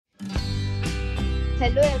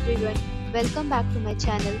Hello everyone, welcome back to my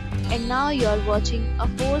channel, and now you are watching a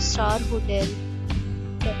 4-star hotel.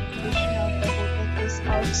 The location of the hotel is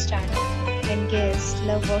outstanding and guests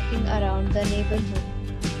love walking around the neighborhood.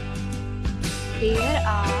 There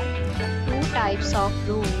are two types of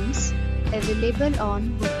rooms available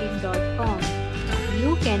on booking.com.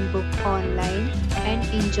 You can book online and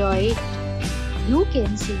enjoy it. You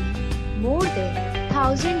can see more than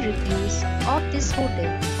 1,000 reviews of this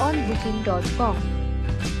hotel on booking.com.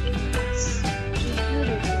 Its review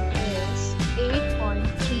rating is 8.3,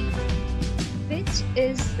 which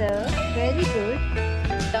is very good.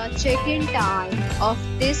 The check-in time of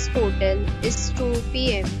this hotel is 2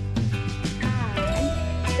 p.m. and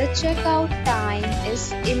the checkout time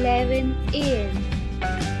is 11 a.m.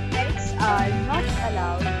 Pets are not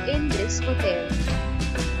allowed in this hotel.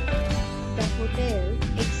 The hotel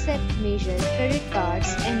accepts major credit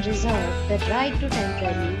cards and reserve the right to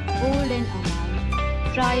temporarily hold an amount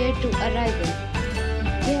prior to arrival.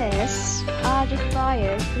 Guests are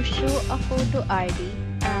required to show a photo ID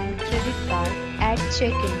and credit card at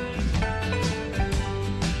check-in.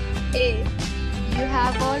 If you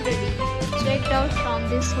have already checked out from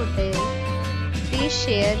this hotel, please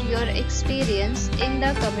share your experience in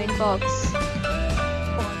the comment box.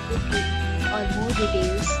 For booking or more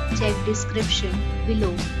details, check description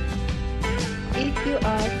below. If you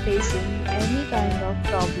are facing any kind of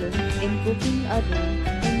problem in booking a room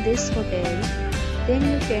in this hotel, then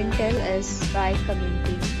you can tell us by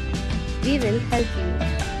commenting. We will help you.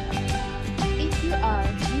 If you are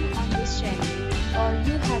new on this channel or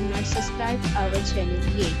you have not subscribed our channel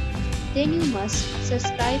yet, then you must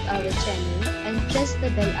subscribe our channel and press the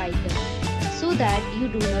bell icon so that you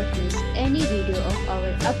do not miss any video of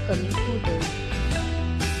our upcoming hotels.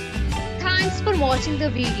 Thanks for watching the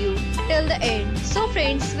video till the end. So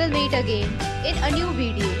friends, we'll meet again in a new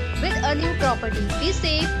video with a new property. Be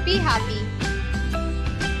safe, be happy.